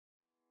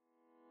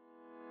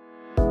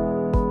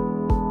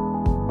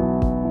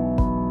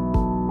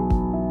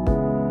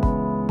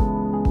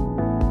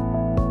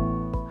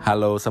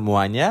Halo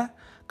semuanya,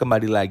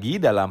 kembali lagi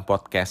dalam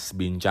podcast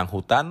Bincang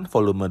Hutan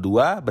volume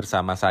 2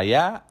 bersama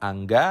saya,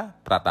 Angga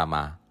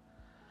Pratama.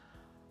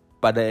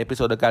 Pada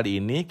episode kali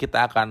ini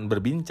kita akan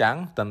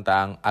berbincang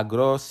tentang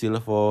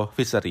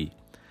Agrosilvofishery.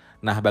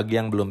 Nah, bagi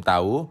yang belum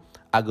tahu,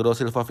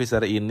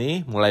 Agrosilvofishery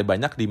ini mulai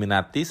banyak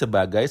diminati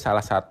sebagai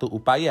salah satu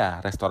upaya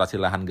restorasi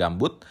lahan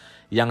gambut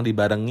yang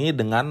dibarengi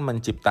dengan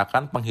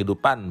menciptakan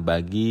penghidupan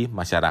bagi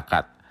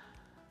masyarakat.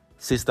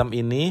 Sistem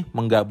ini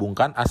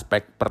menggabungkan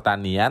aspek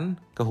pertanian,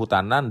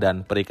 kehutanan,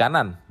 dan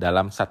perikanan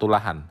dalam satu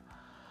lahan.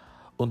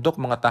 Untuk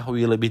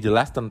mengetahui lebih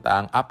jelas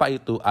tentang apa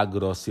itu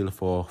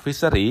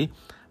Agrosilvofishery,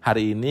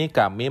 hari ini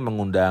kami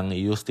mengundang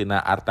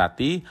Yustina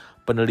Artati,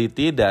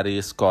 peneliti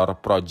dari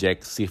SCORE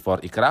Project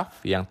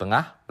CIFOR-ICRAF yang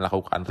tengah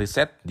melakukan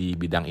riset di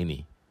bidang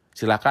ini.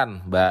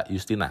 Silakan Mbak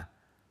Yustina.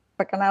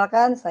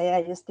 Perkenalkan,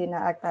 saya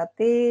Yustina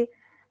Artati,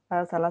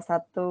 salah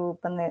satu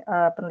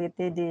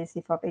peneliti di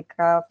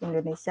CIFOR-ICRAF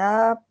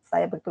Indonesia.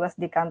 Saya bertugas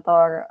di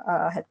kantor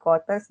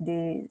headquarters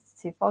di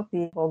CIFOR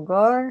di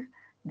Bogor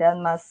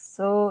dan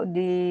masuk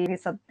di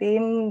riset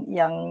team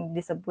yang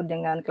disebut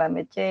dengan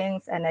Climate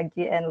Change,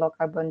 Energy, and Low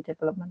Carbon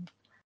Development.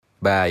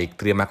 Baik,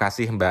 terima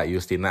kasih Mbak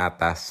Yustina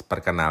atas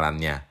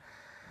perkenalannya.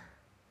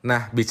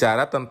 Nah,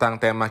 bicara tentang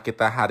tema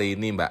kita hari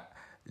ini Mbak,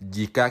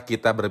 jika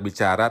kita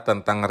berbicara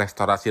tentang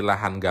restorasi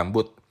lahan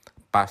gambut,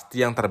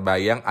 pasti yang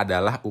terbayang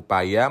adalah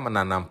upaya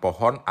menanam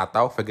pohon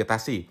atau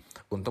vegetasi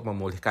untuk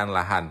memulihkan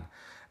lahan.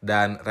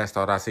 Dan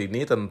restorasi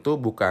ini tentu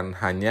bukan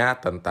hanya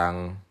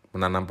tentang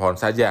menanam pohon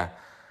saja.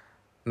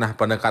 Nah,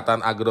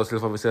 pendekatan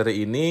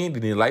Agrosilvofishery ini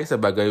dinilai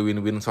sebagai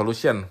win-win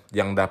solution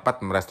yang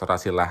dapat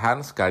merestorasi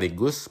lahan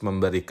sekaligus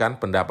memberikan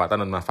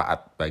pendapatan dan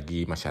manfaat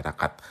bagi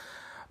masyarakat.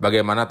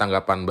 Bagaimana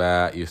tanggapan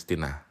Mbak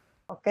Yustina?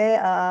 Oke,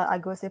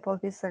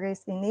 Agrosilvofishery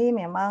ini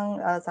memang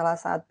salah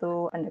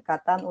satu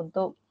pendekatan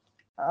untuk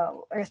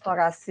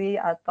restorasi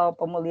atau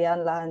pemulihan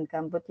lahan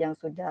gambut yang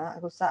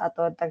sudah rusak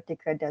atau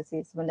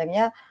terdegradasi.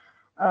 Sebenarnya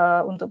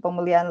untuk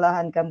pemulihan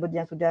lahan gambut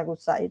yang sudah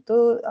rusak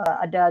itu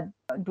ada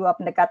dua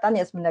pendekatan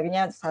ya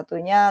sebenarnya.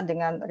 Satunya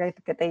dengan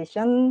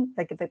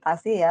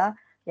revegetasi ya,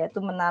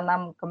 yaitu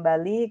menanam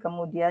kembali,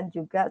 kemudian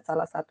juga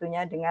salah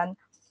satunya dengan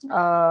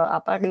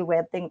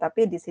rewetting.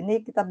 Tapi di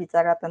sini kita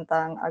bicara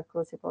tentang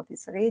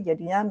Agrosilvofishery,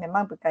 jadinya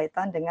memang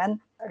berkaitan dengan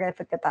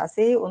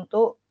revegetasi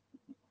untuk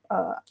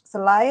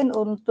selain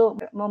untuk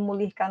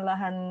memulihkan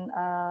lahan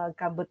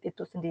gambut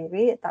itu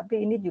sendiri,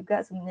 tapi ini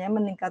juga sebenarnya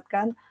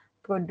meningkatkan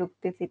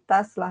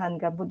produktivitas lahan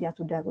gambut yang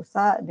sudah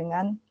rusak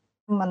dengan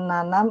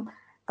menanam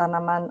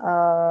tanaman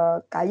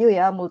kayu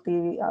ya,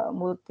 multi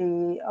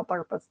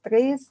purpose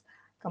trees,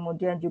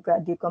 kemudian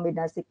juga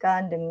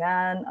dikombinasikan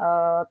dengan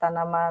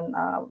tanaman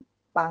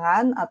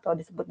pangan atau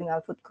disebut dengan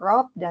food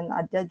crop, dan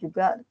ada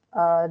juga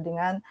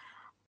dengan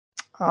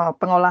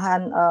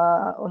pengolahan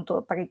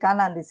untuk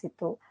perikanan di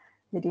situ.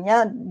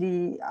 Jadinya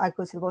di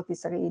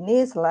Agrosilvofishery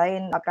ini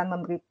selain akan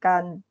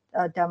memberikan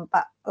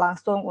dampak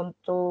langsung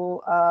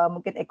untuk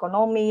mungkin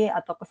ekonomi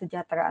atau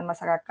kesejahteraan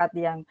masyarakat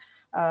yang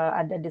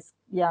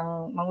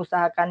yang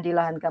mengusahakan di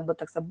lahan gambut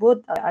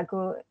tersebut,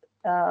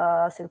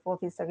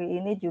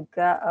 Agrosilvofishery ini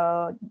juga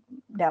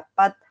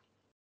dapat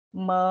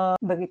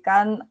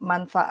memberikan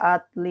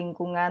manfaat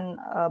lingkungan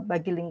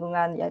bagi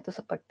lingkungan, yaitu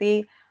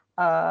seperti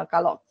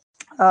kalau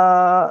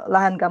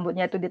lahan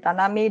gambutnya itu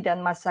ditanami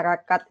dan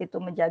masyarakat itu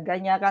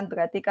menjaganya, kan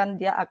berarti kan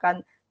dia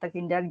akan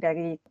terhindar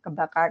dari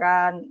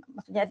kebakaran.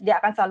 Maksudnya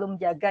dia akan selalu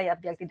menjaga ya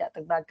biar tidak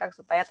terbakar,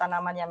 supaya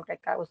tanaman yang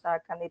mereka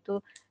usahakan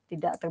itu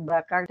tidak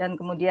terbakar. Dan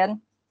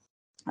kemudian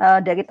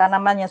dari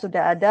tanaman yang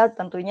sudah ada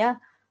tentunya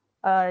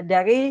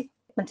dari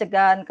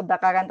pencegahan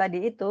kebakaran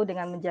tadi itu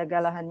dengan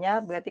menjaga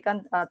lahannya, berarti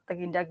kan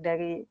terhindar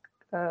dari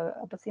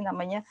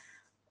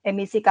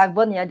emisi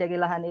karbon ya dari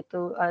lahan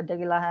itu,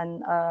 dari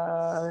lahan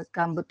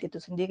gambut itu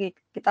sendiri.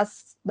 Kita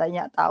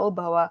banyak tahu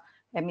bahwa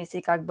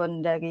emisi karbon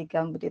dari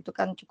gambut itu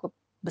kan cukup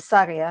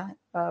besar ya,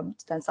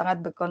 dan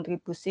sangat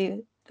berkontribusi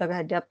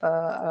terhadap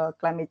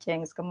climate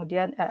change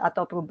kemudian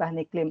atau perubahan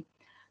iklim.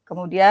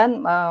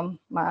 Kemudian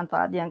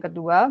manfaat yang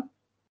kedua,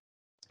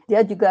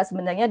 dia juga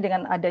sebenarnya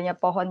dengan adanya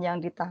pohon yang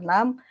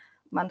ditanam,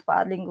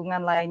 manfaat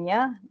lingkungan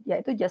lainnya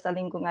yaitu jasa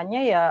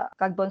lingkungannya ya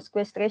carbon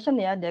sequestration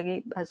ya,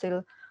 dari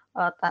hasil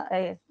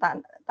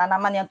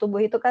tanaman yang tumbuh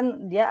itu kan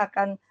dia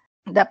akan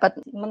dapat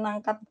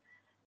menangkap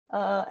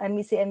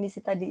emisi-emisi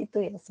tadi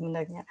itu ya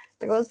sebenarnya.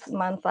 Terus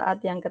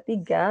manfaat yang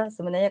ketiga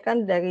sebenarnya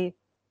kan dari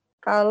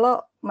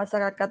kalau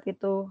masyarakat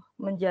itu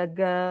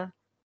menjaga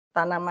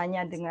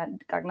tanamannya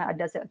karena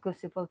ada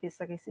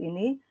Agrosilvofishery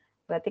ini,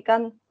 berarti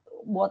kan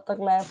water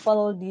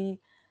level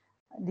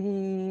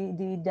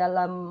di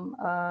dalam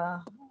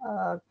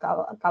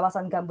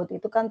kawasan gambut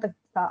itu kan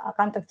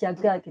akan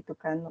terjaga gitu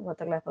kan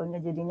water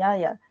levelnya, jadinya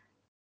ya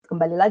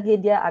kembali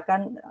lagi dia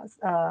akan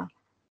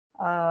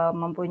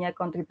mempunyai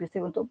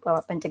kontribusi untuk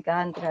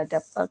pencegahan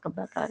terhadap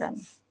kebakaran.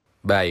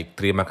 Baik,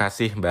 terima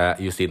kasih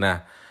Mbak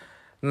Yustina.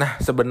 Nah,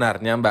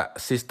 sebenarnya Mbak,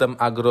 sistem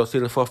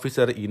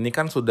Agrosilvofishery ini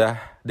kan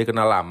sudah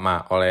dikenal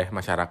lama oleh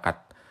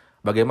masyarakat.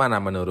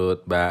 Bagaimana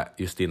menurut Mbak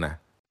Yustina?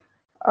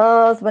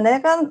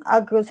 Sebenarnya kan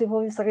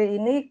agrosilvofishery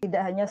ini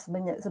tidak hanya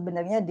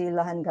sebenarnya di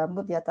lahan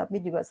gambut ya, tapi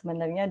juga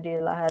sebenarnya di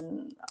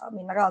lahan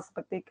mineral,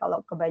 seperti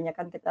kalau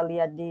kebanyakan kita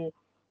lihat di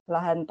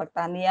lahan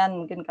pertanian,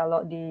 mungkin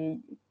kalau di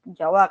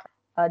Jawa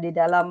di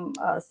dalam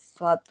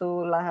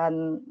suatu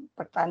lahan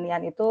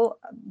pertanian itu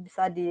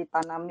bisa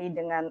ditanami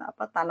dengan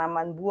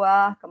tanaman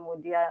buah,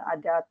 kemudian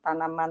ada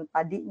tanaman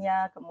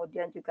padinya,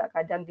 kemudian juga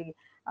kadang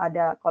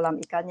ada kolam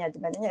ikannya.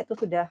 Sebenarnya itu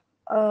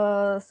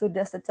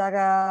sudah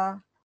secara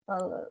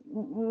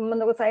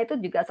menurut saya itu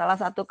juga salah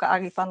satu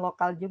kearifan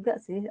lokal juga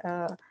sih,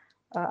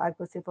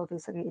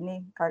 agrosilvofishery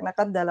ini, karena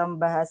kan dalam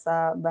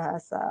bahasa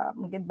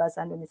mungkin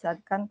bahasa Indonesia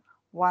kan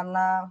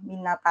wana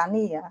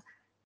minatani ya.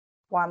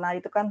 Wana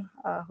itu kan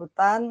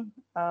hutan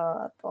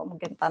atau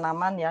mungkin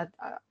tanaman ya,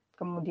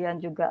 kemudian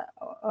juga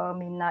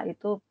mina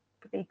itu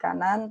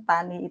perikanan,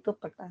 tani itu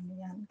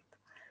pertanian.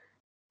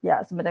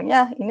 Ya,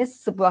 sebenarnya ini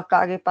sebuah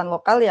kearifan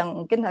lokal yang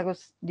mungkin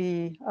harus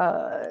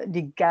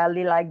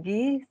digali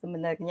lagi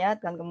sebenarnya,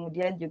 dan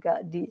kemudian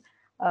juga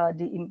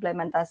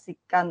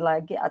diimplementasikan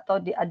lagi atau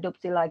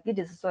diadopsi lagi,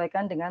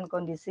 disesuaikan dengan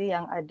kondisi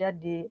yang ada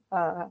di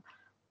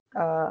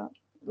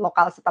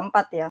lokal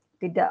setempat ya.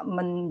 Tidak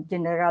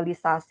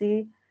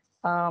mengeneralisasi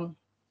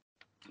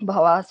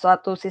bahwa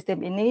suatu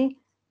sistem ini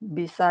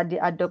bisa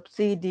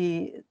diadopsi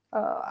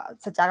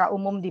secara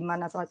umum di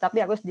mana saja,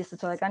 tapi harus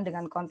disesuaikan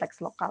dengan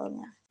konteks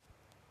lokalnya.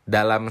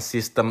 Dalam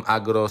sistem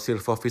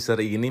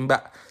agrosilvofishery ini,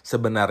 Mbak,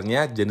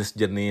 sebenarnya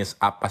jenis-jenis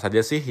apa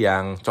saja sih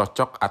yang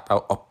cocok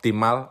atau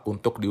optimal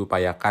untuk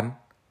diupayakan?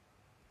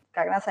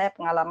 Karena saya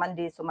pengalaman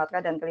di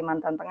Sumatera dan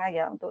Kalimantan Tengah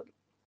ya, untuk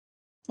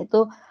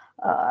itu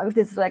harus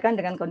disesuaikan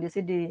dengan kondisi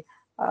di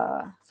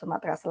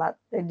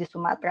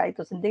Sumatera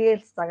itu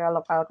sendiri secara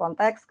lokal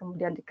konteks,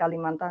 kemudian di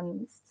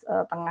Kalimantan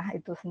Tengah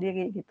itu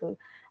sendiri gitu.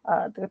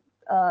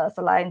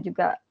 Selain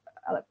juga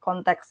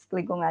konteks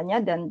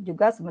lingkungannya dan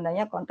juga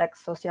sebenarnya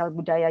konteks sosial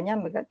budayanya,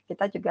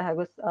 kita juga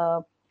harus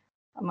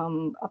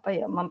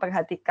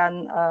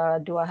memperhatikan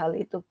dua hal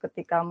itu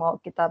ketika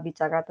mau kita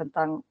bicara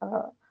tentang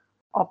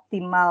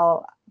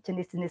optimal,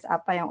 jenis-jenis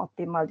apa yang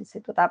optimal di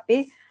situ.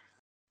 Tapi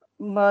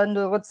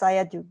menurut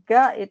saya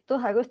juga itu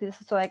harus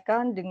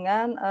disesuaikan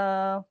dengan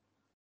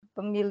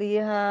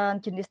pemilihan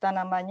jenis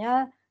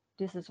tanamannya,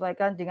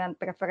 disesuaikan dengan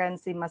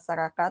preferensi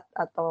masyarakat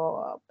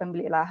atau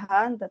pemilik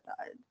lahan.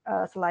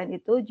 Selain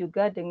itu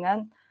juga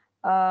dengan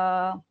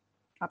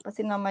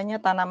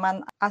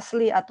tanaman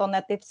asli atau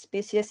native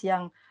species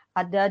yang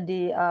ada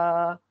di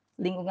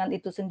lingkungan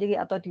itu sendiri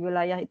atau di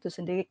wilayah itu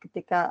sendiri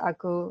ketika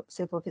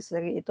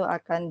agrosilvofishery itu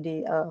akan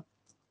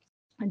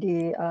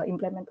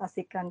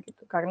diimplementasikan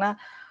gitu. Karena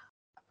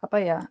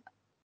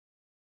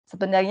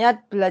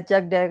sebenarnya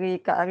belajar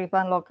dari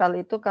kearifan lokal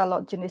itu,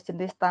 kalau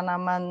jenis-jenis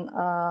tanaman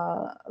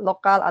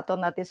lokal atau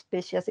native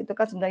species itu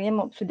kan sebenarnya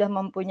sudah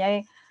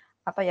mempunyai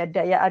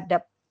daya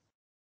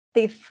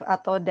adaptif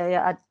atau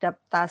daya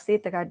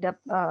adaptasi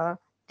terhadap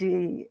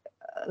di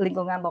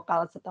lingkungan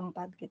lokal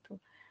setempat gitu.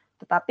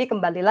 Tetapi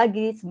kembali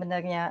lagi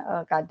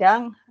sebenarnya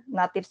kadang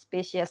native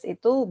species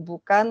itu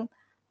bukan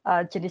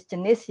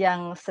jenis-jenis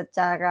yang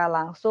secara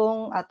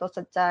langsung atau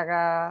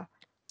secara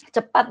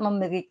cepat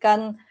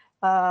memberikan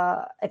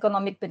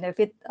economic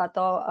benefit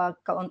atau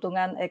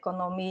keuntungan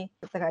ekonomi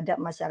terhadap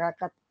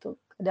masyarakat itu.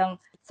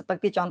 Kadang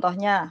seperti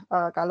contohnya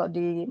kalau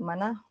di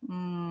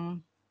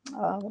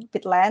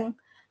peatland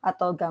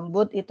atau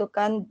gambut itu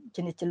kan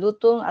jenis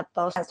jelutung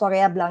atau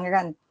sorea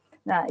belangeran.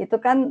 Nah, itu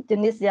kan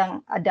jenis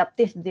yang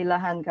adaptif di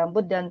lahan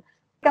gambut, dan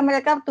kan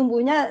mereka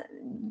tumbuhnya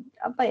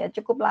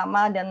cukup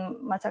lama, dan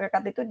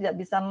masyarakat itu tidak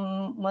bisa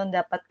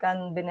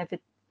mendapatkan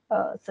benefit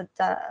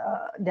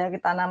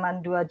dari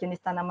dua jenis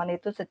tanaman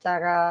itu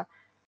secara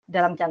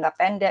dalam jangka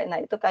pendek.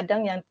 Nah, itu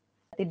kadang yang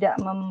tidak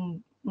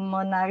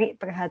menarik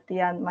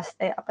perhatian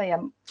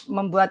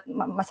membuat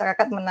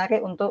masyarakat menarik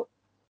untuk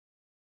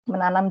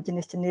menanam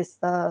jenis-jenis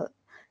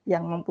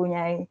yang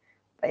mempunyai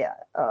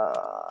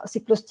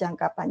siklus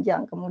jangka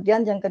panjang.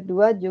 Kemudian yang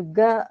kedua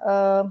juga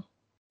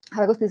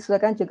harus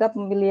disesuaikan juga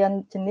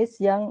pemilihan jenis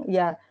yang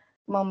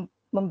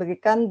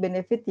memberikan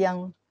benefit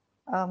yang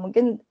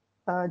mungkin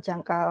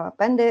jangka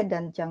pendek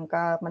dan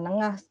jangka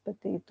menengah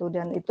seperti itu.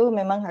 Dan itu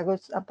memang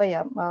harus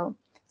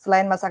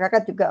selain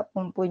masyarakat juga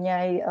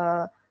mempunyai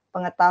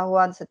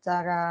pengetahuan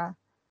secara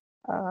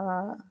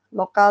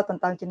lokal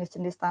tentang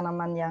jenis-jenis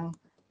tanaman yang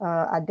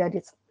ada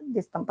di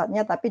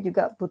tempatnya, tapi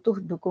juga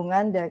butuh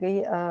dukungan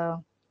dari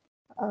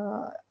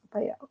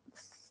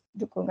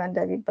dukungan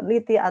dari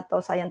peneliti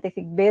atau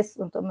scientific base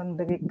untuk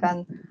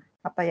memberikan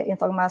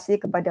informasi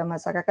kepada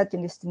masyarakat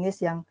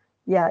jenis-jenis yang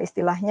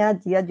istilahnya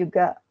dia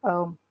juga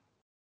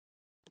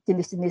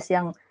jenis-jenis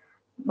yang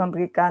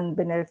memberikan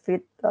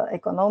benefit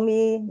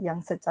ekonomi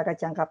yang secara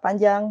jangka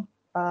panjang,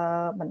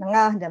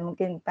 menengah, dan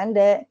mungkin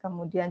pendek.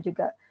 Kemudian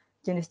juga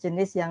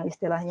jenis-jenis yang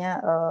istilahnya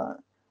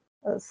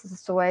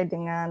sesuai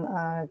dengan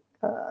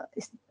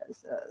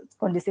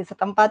kondisi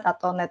setempat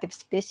atau native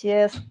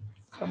species.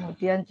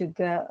 Kemudian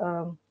juga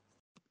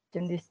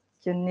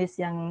jenis-jenis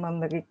yang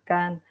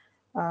memberikan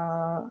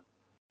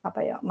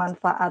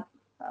manfaat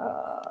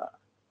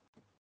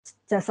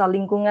jasa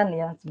lingkungan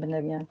ya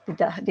sebenarnya,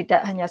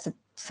 tidak hanya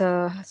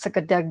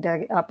sekedar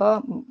dari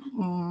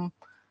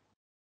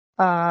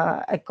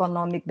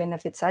economic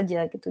benefit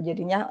saja gitu.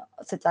 Jadinya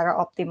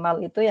secara optimal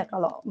itu ya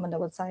kalau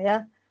menurut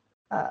saya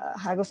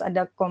harus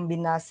ada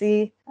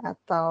kombinasi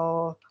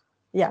atau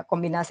ya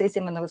kombinasi sih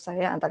menurut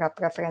saya antara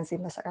preferensi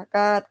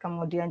masyarakat,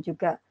 kemudian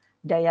juga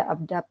daya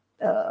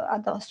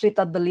atau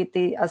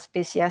suitability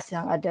spesies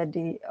yang ada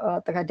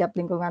terhadap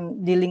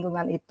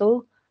lingkungan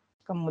itu,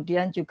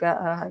 kemudian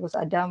juga harus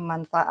ada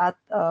manfaat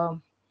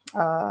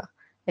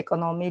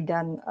ekonomi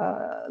dan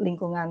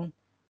lingkungan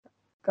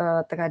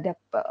terhadap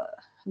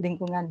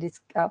lingkungan di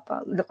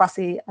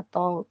lokasi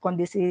atau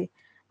kondisi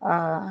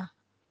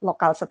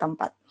lokal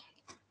setempat.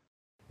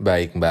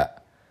 Baik, Mbak.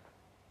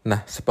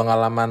 Nah,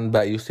 sepengalaman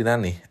Mbak Yustina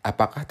nih,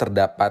 apakah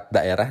terdapat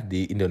daerah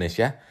di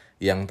Indonesia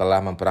yang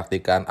telah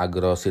mempraktikkan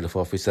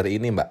agrosilvofishery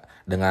ini,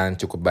 Mbak, dengan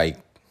cukup baik?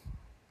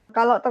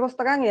 Kalau terus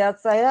terang ya,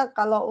 saya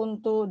kalau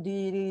untuk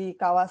di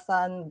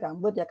kawasan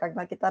gambut ya,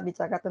 karena kita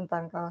bicara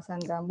tentang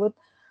kawasan gambut,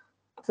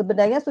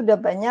 sebenarnya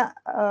sudah banyak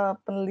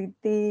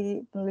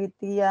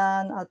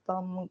penelitian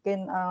atau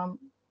mungkin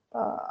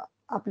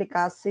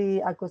aplikasi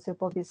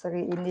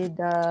agrosilvofishery ini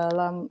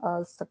dalam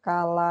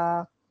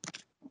skala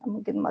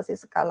mungkin masih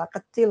skala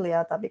kecil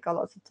ya, tapi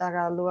kalau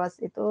secara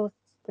luas itu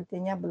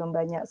sepertinya belum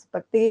banyak.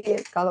 Seperti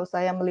kalau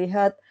saya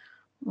melihat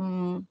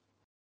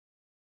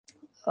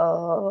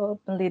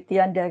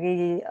penelitian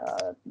dari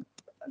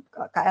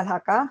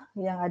KLHK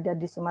yang ada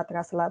di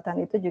Sumatera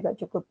Selatan itu juga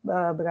cukup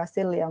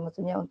berhasil ya,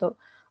 maksudnya untuk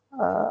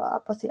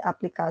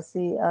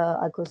aplikasi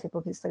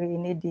agrosilvofishery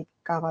ini di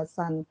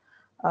kawasan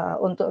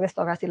untuk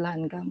restorasi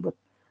lahan gambut.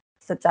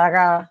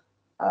 Secara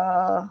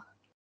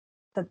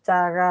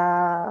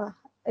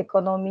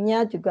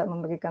ekonominya juga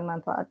memberikan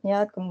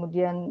manfaatnya,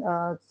 kemudian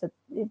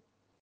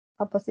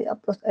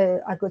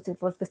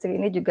agrosilvofishery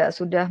ini juga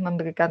sudah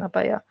memberikan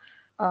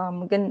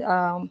mungkin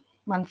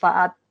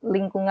manfaat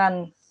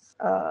lingkungan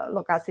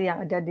lokasi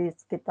yang ada di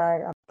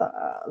sekitar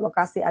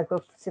lokasi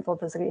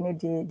agrosilvofishery ini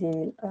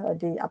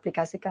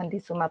diaplikasikan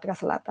di Sumatera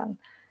Selatan.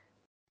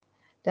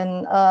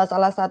 Dan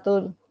salah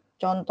satu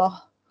contoh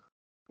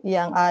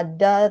yang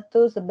ada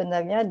tuh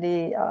sebenarnya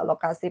di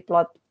lokasi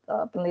plot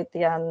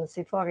penelitian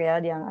CIFOR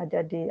ya yang ada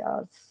di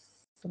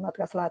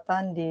Sumatera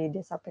Selatan di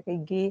Desa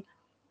Perigi.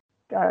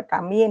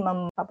 Kami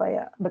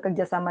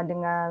bekerja sama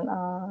dengan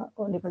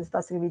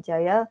Universitas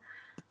Sriwijaya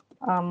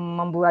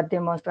membuat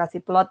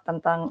demonstrasi plot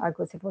tentang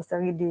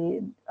agrosilvofishery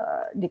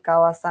di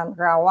kawasan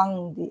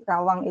Rawang. Di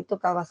Rawang itu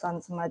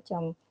kawasan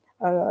semacam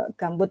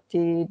gambut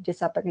di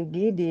Desa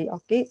Perigi di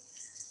Oki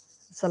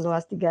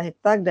seluas 3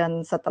 hektar,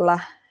 dan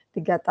setelah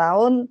 3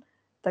 tahun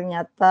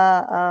ternyata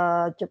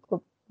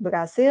cukup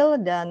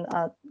berhasil, dan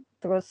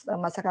terus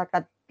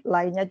masyarakat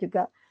lainnya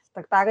juga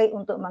tertarik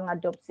untuk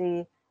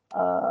mengadopsi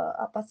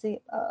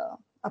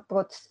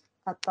approach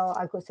atau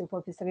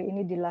agrosilvofishery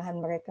ini di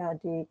lahan mereka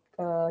di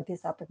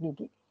Desa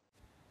Perigi.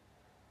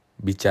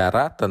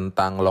 Bicara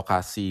tentang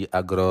lokasi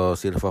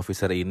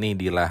agrosilvofishery ini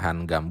di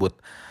lahan gambut,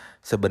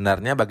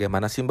 sebenarnya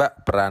bagaimana sih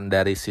Mbak peran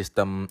dari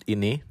sistem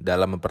ini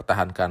dalam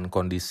mempertahankan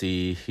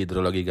kondisi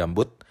hidrologi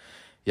gambut?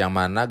 Yang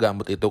mana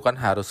gambut itu kan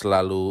harus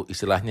selalu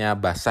istilahnya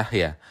basah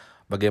ya.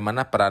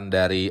 Bagaimana peran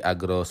dari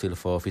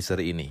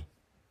agrosilvofishery ini?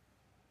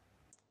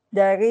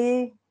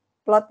 Dari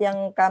plot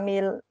yang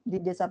kami di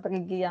Desa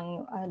Perigi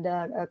yang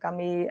ada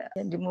kami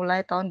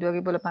dimulai tahun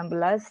 2018,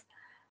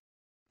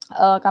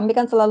 kami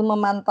kan selalu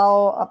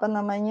memantau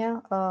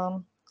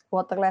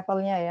water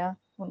levelnya ya,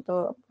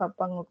 untuk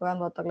pengukuran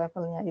water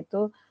levelnya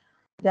itu,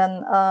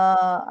 dan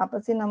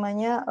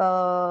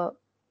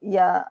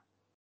ya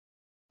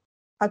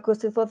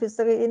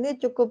agrosilvofishery ini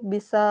cukup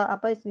bisa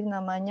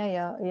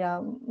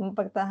ya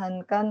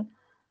mempertahankan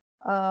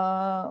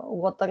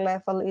water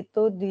level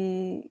itu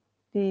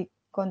di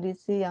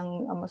kondisi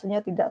yang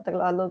maksudnya tidak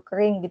terlalu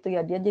kering gitu ya.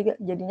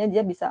 Jadinya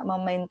dia bisa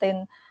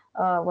memaintain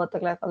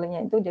water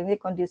levelnya itu, jadi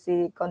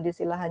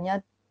kondisi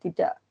lahannya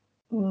tidak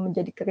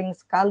menjadi kering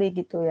sekali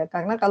gitu ya.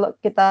 Karena kalau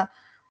kita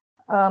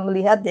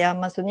melihat ya,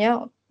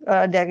 maksudnya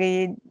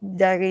dari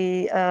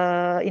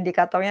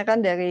indikatornya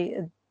kan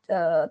dari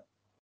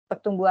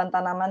pertumbuhan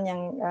tanaman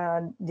yang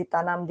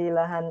ditanam di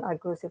lahan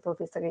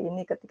agrosilvofishery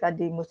ini ketika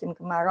di musim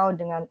kemarau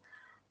dengan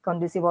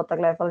kondisi water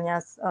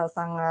levelnya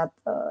sangat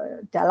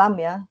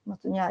dalam ya,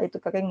 maksudnya itu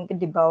kering mungkin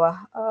di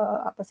bawah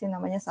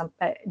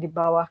sampai di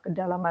bawah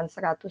kedalaman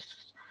 100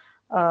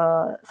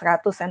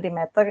 cm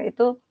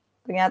itu,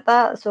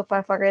 ternyata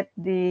survival rate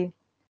di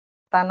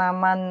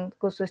tanaman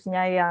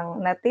khususnya yang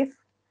native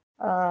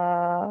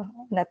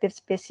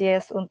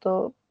spesies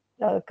untuk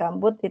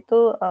gambut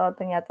itu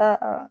ternyata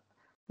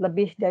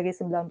lebih dari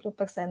 90%.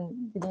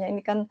 Jadinya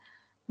ini kan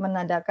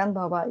menandakan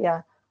bahwa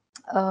ya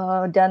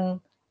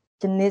dan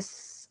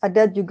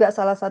ada juga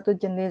salah satu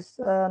jenis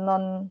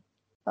non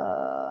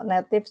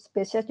native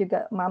spesies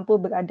juga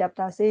mampu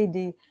beradaptasi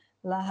di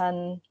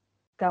lahan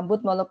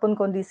gambut walaupun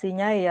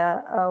kondisinya ya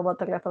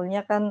water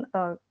levelnya kan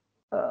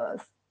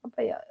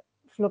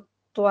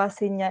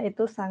fluktuasinya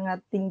itu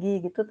sangat tinggi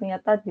gitu,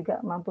 ternyata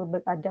juga mampu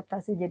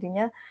beradaptasi.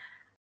 Jadinya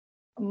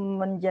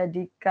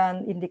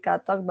menjadikan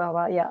indikator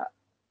bahwa ya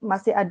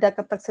masih ada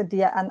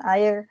ketersediaan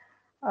air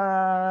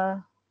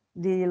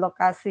di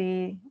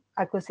lokasi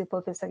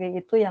agrosilvofishery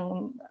itu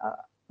yang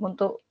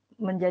untuk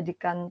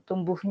menjadikan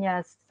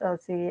tumbuhnya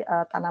si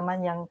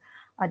tanaman yang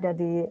ada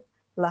di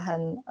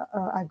lahan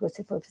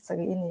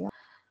agrosilvofishery ini,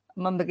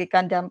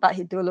 memberikan dampak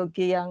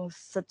hidrologi yang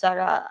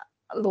secara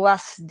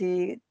luas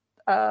di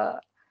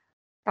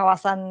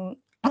kawasan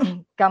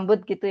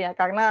gambut gitu ya,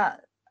 karena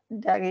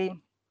dari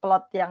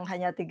plot yang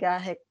hanya 3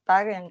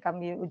 hektar yang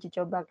kami uji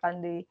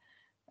cobakan di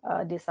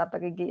Desa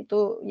Perigi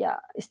itu ya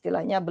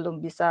istilahnya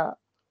belum bisa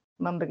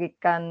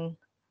memberikan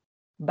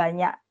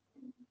banyak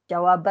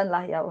jawaban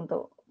lah ya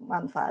untuk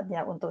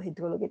manfaatnya untuk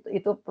hidrologi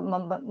itu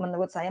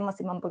menurut saya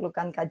masih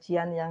memerlukan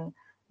kajian yang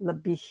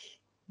lebih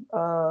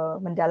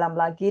mendalam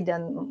lagi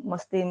dan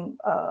mesti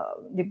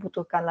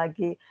dibutuhkan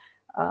lagi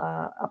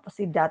apa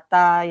sih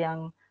data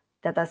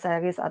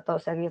series atau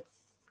series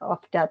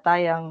of data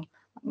yang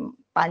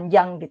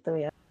panjang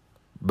gitu ya.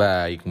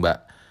 Baik, Mbak.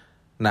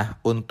 Nah,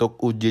 untuk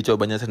uji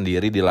cobanya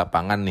sendiri di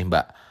lapangan nih,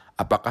 Mbak,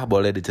 apakah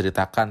boleh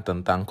diceritakan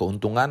tentang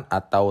keuntungan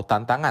atau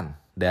tantangan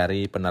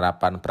dari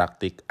penerapan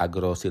praktik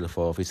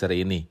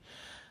agrosilvofishery ini?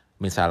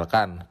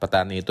 Misalkan,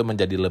 petani itu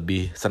menjadi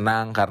lebih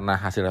senang karena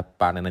hasil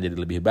panennya jadi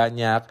lebih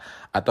banyak,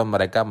 atau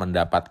mereka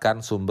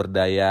mendapatkan sumber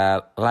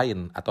daya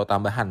lain atau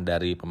tambahan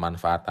dari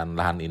pemanfaatan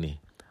lahan ini.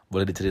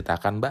 Boleh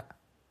diceritakan, Mbak?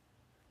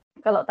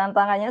 Kalau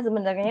tantangannya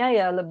sebenarnya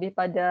ya lebih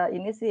pada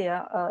ini sih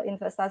ya,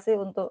 investasi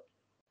untuk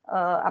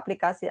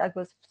aplikasi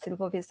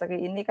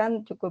agrosilvofishery ini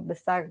kan cukup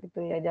besar gitu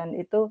ya, dan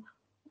itu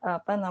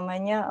apa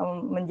namanya,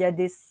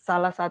 menjadi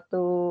salah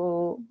satu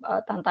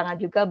tantangan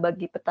juga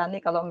bagi petani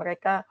kalau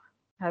mereka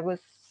harus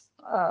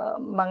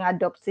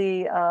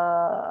mengadopsi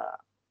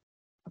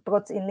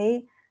approach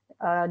ini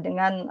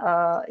dengan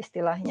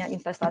istilahnya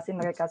investasi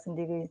mereka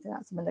sendiri.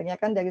 Nah, sebenarnya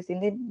kan dari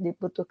sini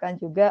dibutuhkan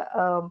juga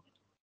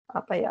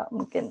apa ya,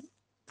 mungkin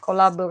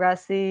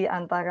kolaborasi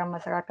antara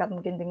masyarakat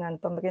mungkin dengan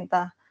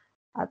pemerintah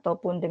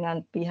ataupun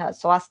dengan pihak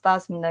swasta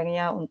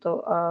sebenarnya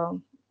untuk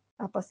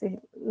apa sih,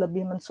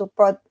 lebih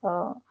mensupport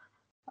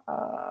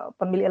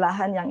pemilik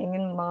lahan yang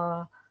ingin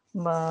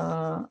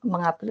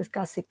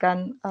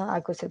mengaplikasikan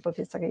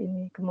agrosilvofishery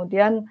ini.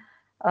 Kemudian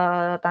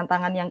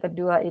tantangan yang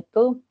kedua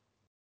itu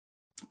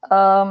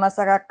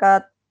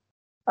masyarakat,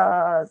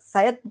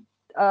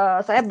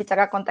 saya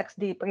bicara konteks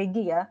di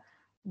Perigi ya,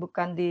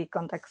 bukan di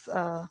konteks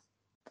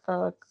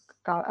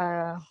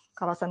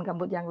kawasan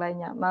gambut yang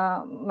lainnya.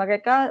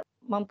 Mereka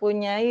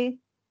mempunyai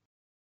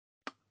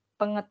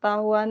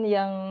pengetahuan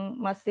yang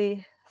masih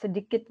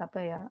sedikit apa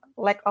ya,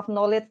 lack of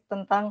knowledge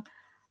tentang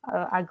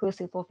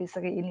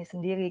agrosilvofishery ini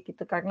sendiri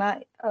gitu, karena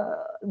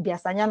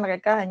biasanya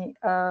mereka hanya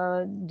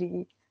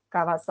di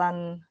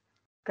kawasan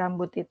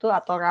gambut itu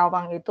atau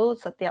rawang itu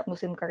setiap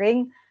musim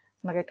kering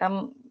mereka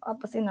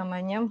apa sih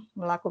namanya,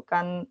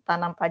 melakukan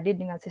tanam padi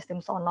dengan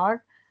sistem sonor,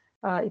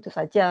 itu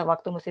saja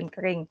waktu musim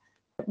kering.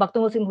 Waktu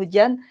musim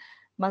hujan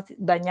masih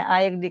banyak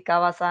air di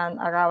kawasan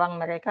rawang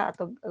mereka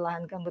atau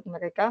lahan gambut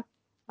mereka,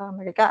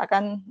 mereka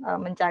akan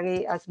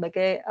mencari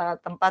sebagai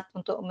tempat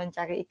untuk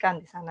mencari ikan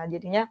di sana.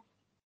 Jadinya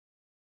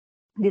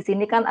di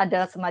sini kan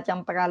ada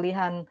semacam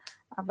peralihan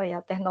apa ya,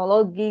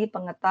 teknologi,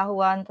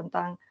 pengetahuan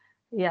tentang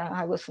yang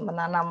harus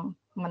menanam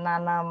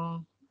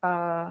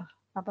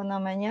apa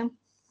namanya,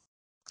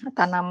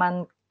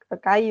 tanaman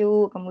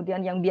kayu, kemudian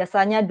yang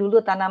biasanya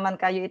dulu tanaman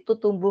kayu itu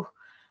tumbuh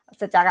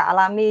secara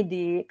alami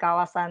di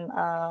kawasan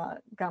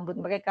gambut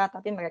mereka,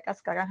 tapi mereka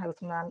sekarang harus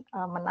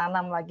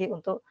menanam lagi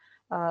untuk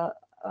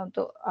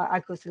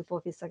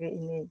agrosilvofishery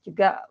ini.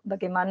 Juga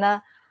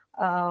bagaimana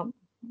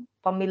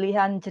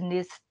pemilihan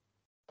jenis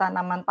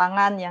tanaman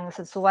pangan yang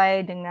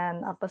sesuai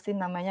dengan apa sih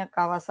namanya,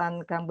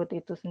 kawasan gambut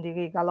itu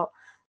sendiri.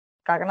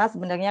 Karena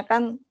sebenarnya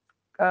kan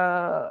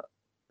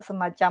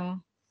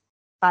semacam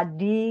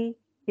padi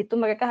itu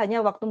mereka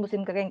hanya waktu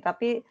musim kering,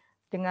 tapi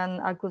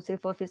dengan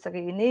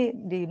agrosilvofishery ini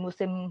di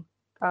musim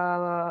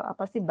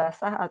apa sih,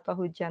 basah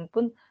atau hujan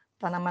pun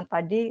tanaman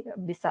padi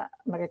bisa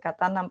mereka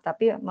tanam,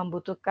 tapi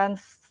membutuhkan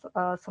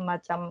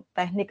semacam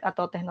teknik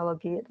atau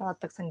teknologi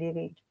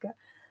tersendiri juga.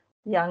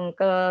 Yang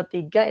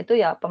ketiga itu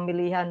ya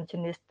pemilihan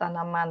jenis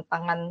tanaman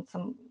pangan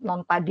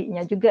non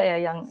padinya juga ya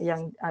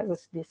yang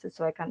harus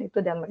disesuaikan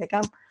itu, dan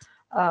mereka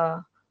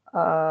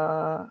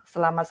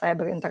selama saya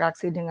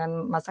berinteraksi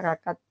dengan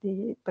masyarakat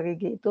di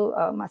Perigi itu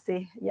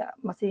masih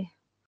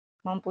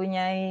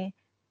mempunyai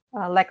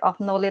lack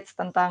of knowledge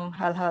tentang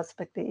hal-hal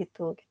seperti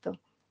itu gitu.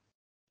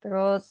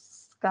 Terus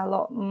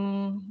kalau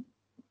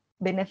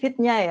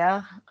benefitnya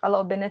ya,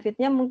 kalau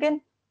benefitnya mungkin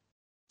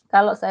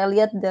kalau saya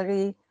lihat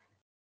dari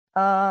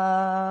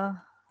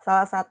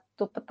salah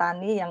satu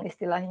petani yang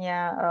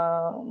istilahnya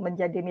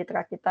menjadi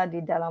mitra kita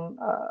di dalam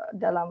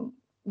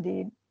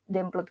di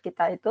demplot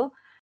kita itu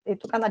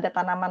kan ada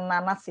tanaman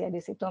nanas ya di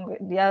situ.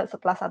 Dia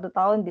setelah 1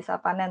 tahun bisa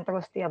panen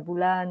terus tiap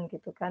bulan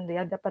gitu kan.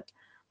 Dia dapat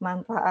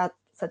manfaat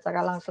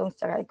secara langsung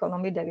secara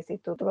ekonomi dari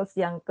situ. Terus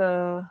yang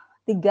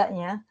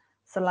ketiganya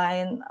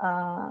selain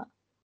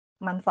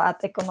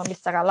manfaat ekonomi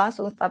secara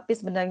langsung, tapi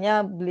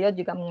sebenarnya beliau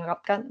juga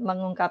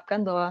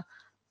mengungkapkan bahwa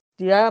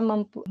dia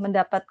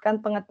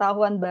mendapatkan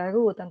pengetahuan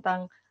baru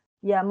tentang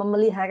ya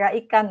memelihara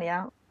ikan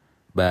ya.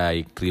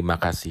 Baik, terima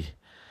kasih.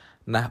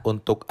 Nah,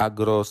 untuk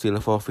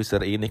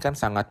Agrosilvofishery ini kan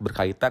sangat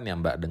berkaitan ya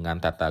Mbak dengan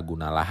tata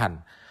guna lahan.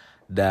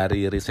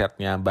 Dari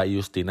risetnya Mbak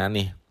Yustina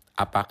nih,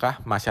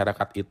 apakah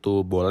masyarakat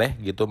itu boleh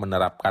gitu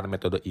menerapkan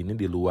metode ini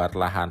di luar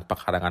lahan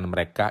pekarangan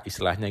mereka,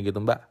 istilahnya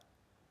gitu Mbak?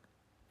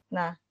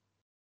 Nah,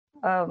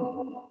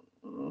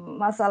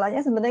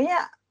 masalahnya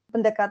sebenarnya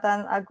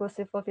pendekatan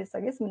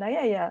agrosilvofishery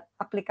sebenarnya ya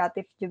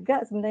aplikatif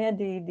juga sebenarnya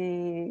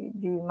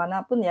di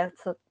manapun ya,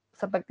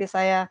 seperti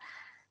saya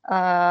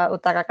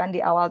utarakan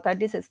di awal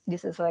tadi,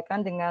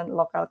 disesuaikan dengan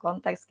lokal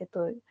konteks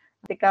gitu.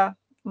 Ketika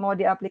mau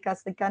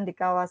diaplikasikan di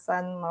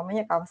kawasan,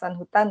 namanya kawasan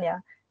hutan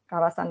ya,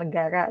 kawasan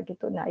negara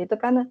gitu. Nah itu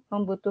kan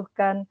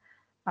membutuhkan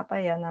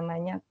apa ya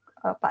namanya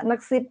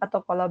partnership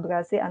atau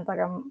kolaborasi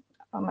antara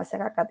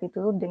masyarakat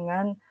itu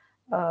dengan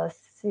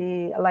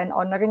si land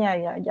owner-nya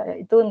ya,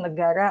 yaitu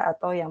negara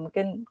atau yang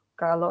mungkin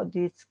kalau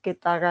di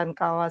sekitaran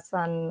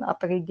kawasan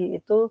perigi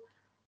itu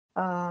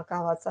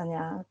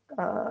kawasannya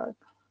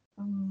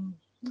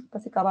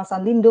pasti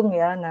kawasan lindung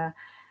ya. Nah,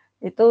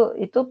 itu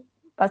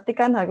pasti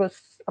kan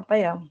harus apa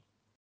ya,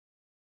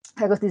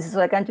 harus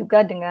disesuaikan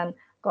juga dengan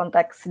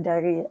konteks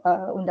dari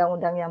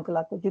undang-undang yang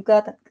berlaku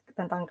juga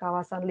tentang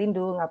kawasan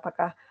lindung.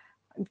 Apakah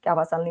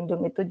kawasan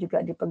lindung itu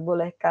juga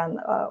diperbolehkan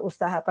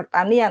usaha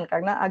pertanian,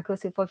 karena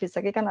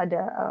agrosilvofishery kan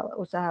ada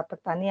usaha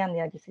pertanian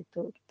ya di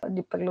situ.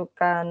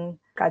 Diperlukan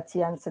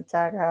kajian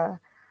secara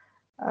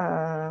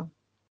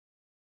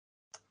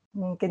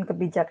mungkin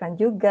kebijakan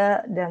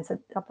juga dan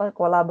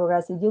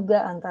kolaborasi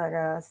juga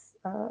antara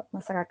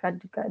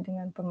masyarakat juga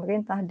dengan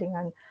pemerintah,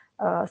 dengan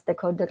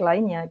stakeholder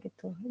lainnya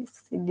gitu.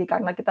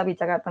 Karena kita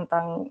bicara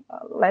tentang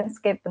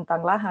landscape,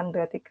 tentang lahan,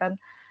 berarti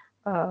kan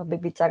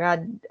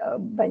berbicara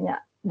banyak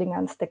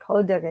dengan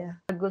stakeholder ya.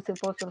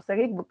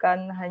 Agrosilvofishery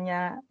bukan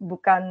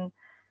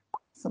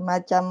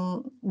semacam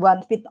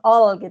one fit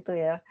all gitu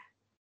ya.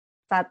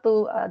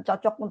 Satu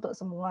cocok untuk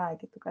semua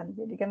gitu kan.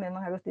 Jadi kan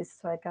memang harus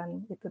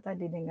disesuaikan itu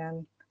tadi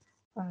dengan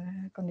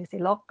kondisi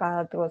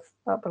lokal, terus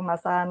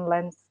permasalahan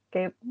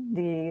landscape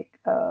di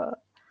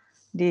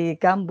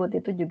gambut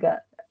itu juga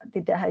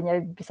tidak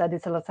hanya bisa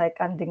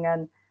diselesaikan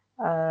dengan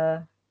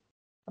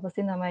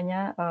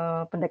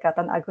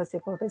pendekatan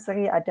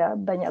agrosilvofishery, ada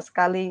banyak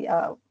sekali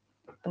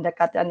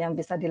pendekatan yang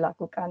bisa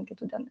dilakukan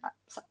gitu, dan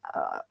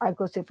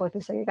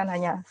agrosilvofishery kan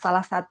hanya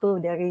salah satu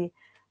dari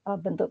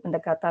bentuk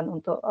pendekatan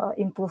untuk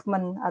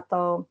improvement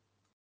atau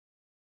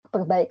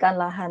perbaikan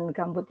lahan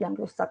gambut yang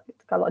rusak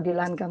gitu, kalau di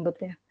lahan gambut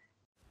ya.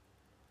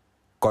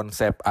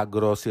 Konsep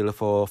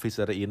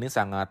agrosilvofishery ini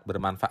sangat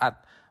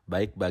bermanfaat,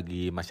 baik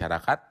bagi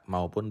masyarakat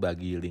maupun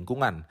bagi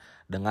lingkungan,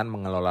 dengan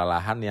mengelola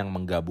lahan yang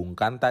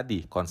menggabungkan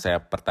tadi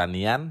konsep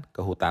pertanian,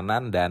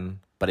 kehutanan, dan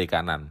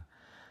perikanan.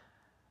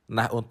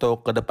 Nah,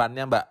 untuk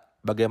kedepannya Mbak,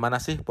 bagaimana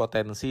sih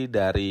potensi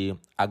dari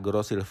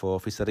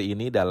agrosilvofishery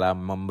ini dalam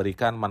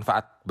memberikan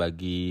manfaat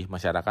bagi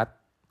masyarakat?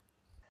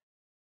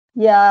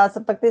 Ya,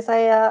 seperti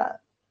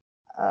saya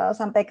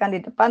sampaikan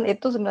di depan,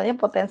 itu sebenarnya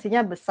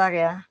potensinya besar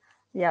ya.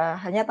 Ya,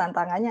 hanya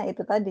tantangannya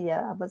itu tadi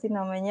ya,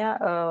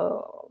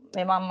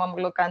 memang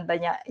memerlukan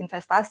banyak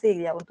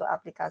investasi ya untuk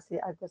aplikasi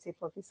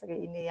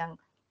agrosilvofishery ini,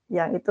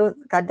 yang itu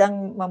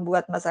kadang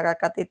membuat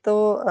masyarakat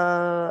itu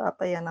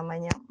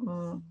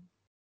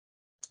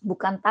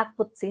bukan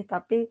takut sih,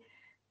 tapi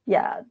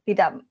ya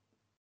tidak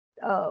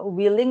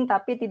willing,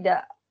 tapi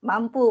tidak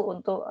mampu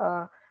untuk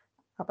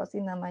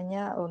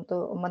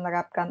untuk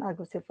menerapkan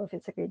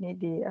agrosilvofishery ini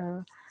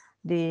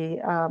di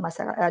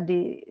masyarakat,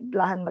 di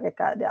lahan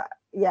mereka.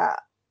 Ya,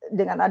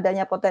 dengan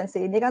adanya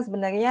potensi ini kan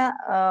sebenarnya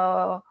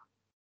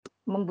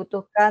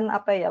membutuhkan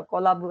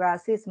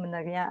kolaborasi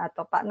sebenarnya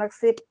atau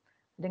partnership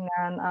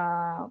dengan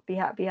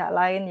pihak-pihak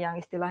lain yang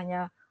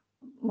istilahnya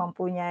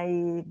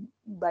mempunyai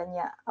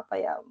banyak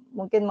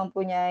mungkin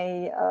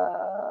mempunyai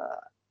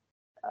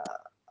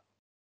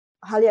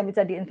hal yang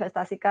bisa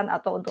diinvestasikan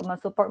atau untuk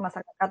mensupport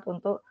masyarakat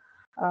untuk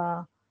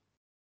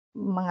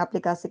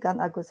mengaplikasikan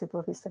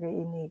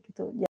agrosilvofishery ini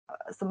gitu. Ya,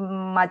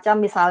 semacam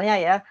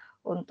misalnya ya,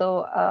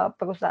 untuk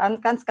perusahaan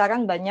kan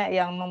sekarang banyak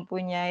yang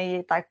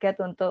mempunyai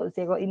target untuk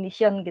zero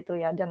emission gitu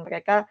ya, dan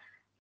mereka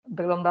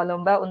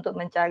berlomba-lomba untuk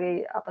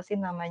mencari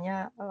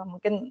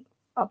mungkin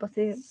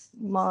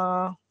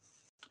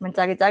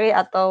mencari-cari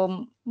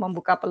atau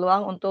membuka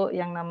peluang untuk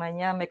yang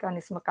namanya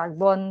mekanisme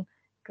karbon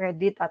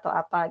kredit atau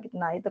apa gitu.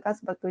 Nah, itu kan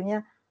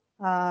sebetulnya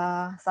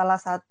salah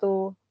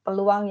satu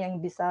peluang yang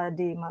bisa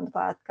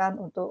dimanfaatkan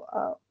untuk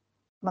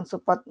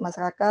mensupport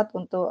masyarakat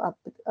untuk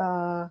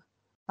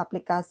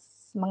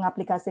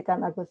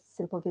mengaplikasikan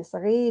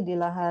agrosilvofishery di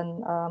lahan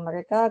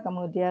mereka.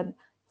 Kemudian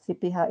si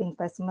pihak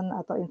investment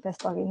atau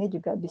investor ini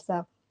juga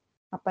bisa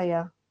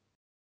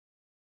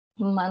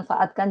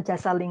memanfaatkan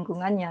jasa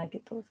lingkungannya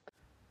gitu.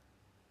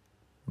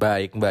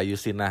 Baik Mbak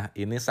Yustina,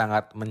 ini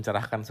sangat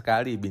mencerahkan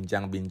sekali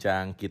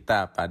bincang-bincang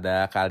kita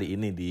pada kali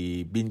ini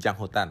di Bincang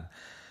Hutan.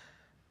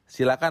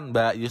 Silakan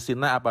Mbak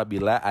Yustina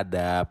apabila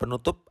ada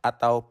penutup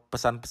atau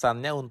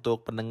pesan-pesannya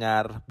untuk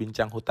pendengar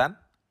Bincang Hutan.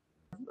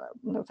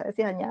 menurut saya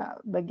sih hanya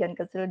bagian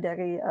kecil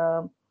dari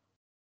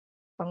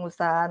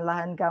pengusahaan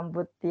lahan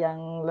gambut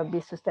yang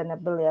lebih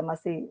sustainable ya,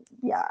 masih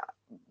ya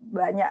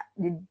banyak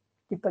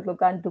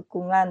diperlukan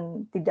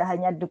dukungan, tidak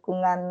hanya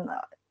dukungan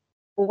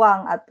uang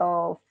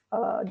atau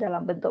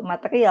dalam bentuk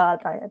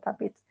material,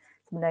 tapi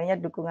sebenarnya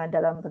dukungan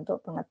dalam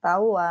bentuk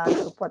pengetahuan,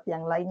 support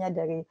yang lainnya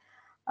dari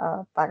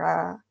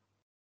para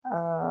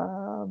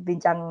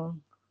bincang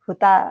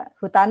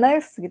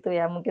hutaners gitu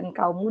ya, mungkin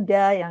kaum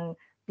muda yang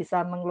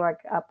bisa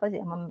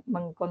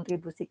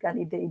mengkontribusikan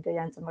ide-ide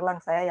yang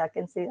cemerlang. Saya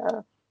yakin sih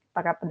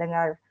para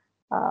pendengar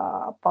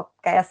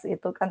podcast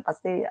itu kan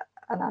pasti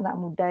anak-anak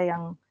muda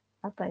yang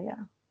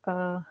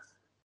uh,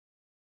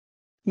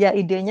 ya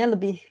idenya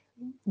lebih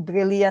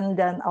brilian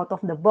dan out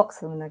of the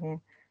box sebenarnya.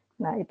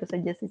 Nah itu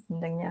saja sih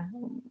sebenarnya,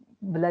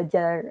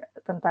 belajar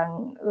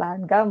tentang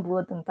lahan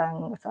gambut,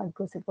 tentang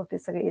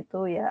agrosilvofishery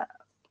itu ya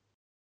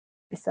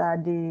bisa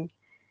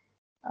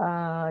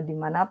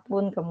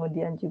dimanapun,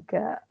 kemudian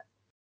juga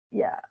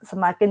ya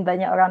semakin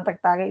banyak orang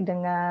tertarik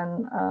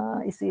dengan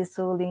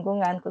isu-isu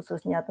lingkungan,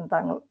 khususnya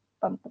tentang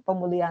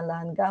pemulihan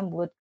lahan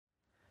gambut.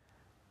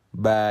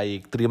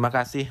 Baik, terima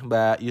kasih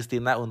Mbak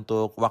Yustina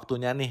untuk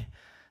waktunya nih,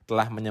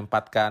 telah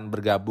menyempatkan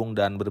bergabung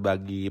dan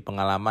berbagi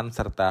pengalaman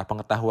serta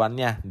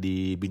pengetahuannya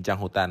di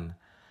Bincang Hutan.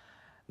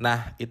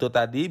 Nah, itu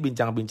tadi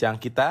bincang-bincang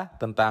kita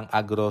tentang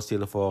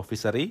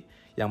Agrosilvofishery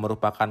yang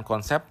merupakan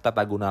konsep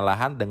tata guna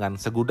lahan dengan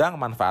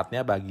segudang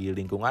manfaatnya bagi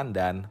lingkungan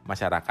dan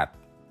masyarakat.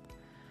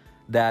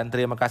 Dan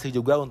terima kasih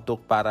juga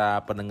untuk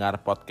para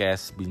pendengar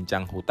podcast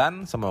Bincang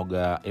Hutan.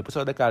 Semoga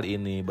episode kali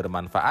ini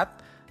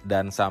bermanfaat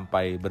dan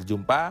sampai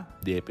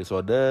berjumpa di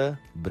episode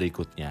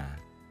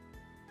berikutnya.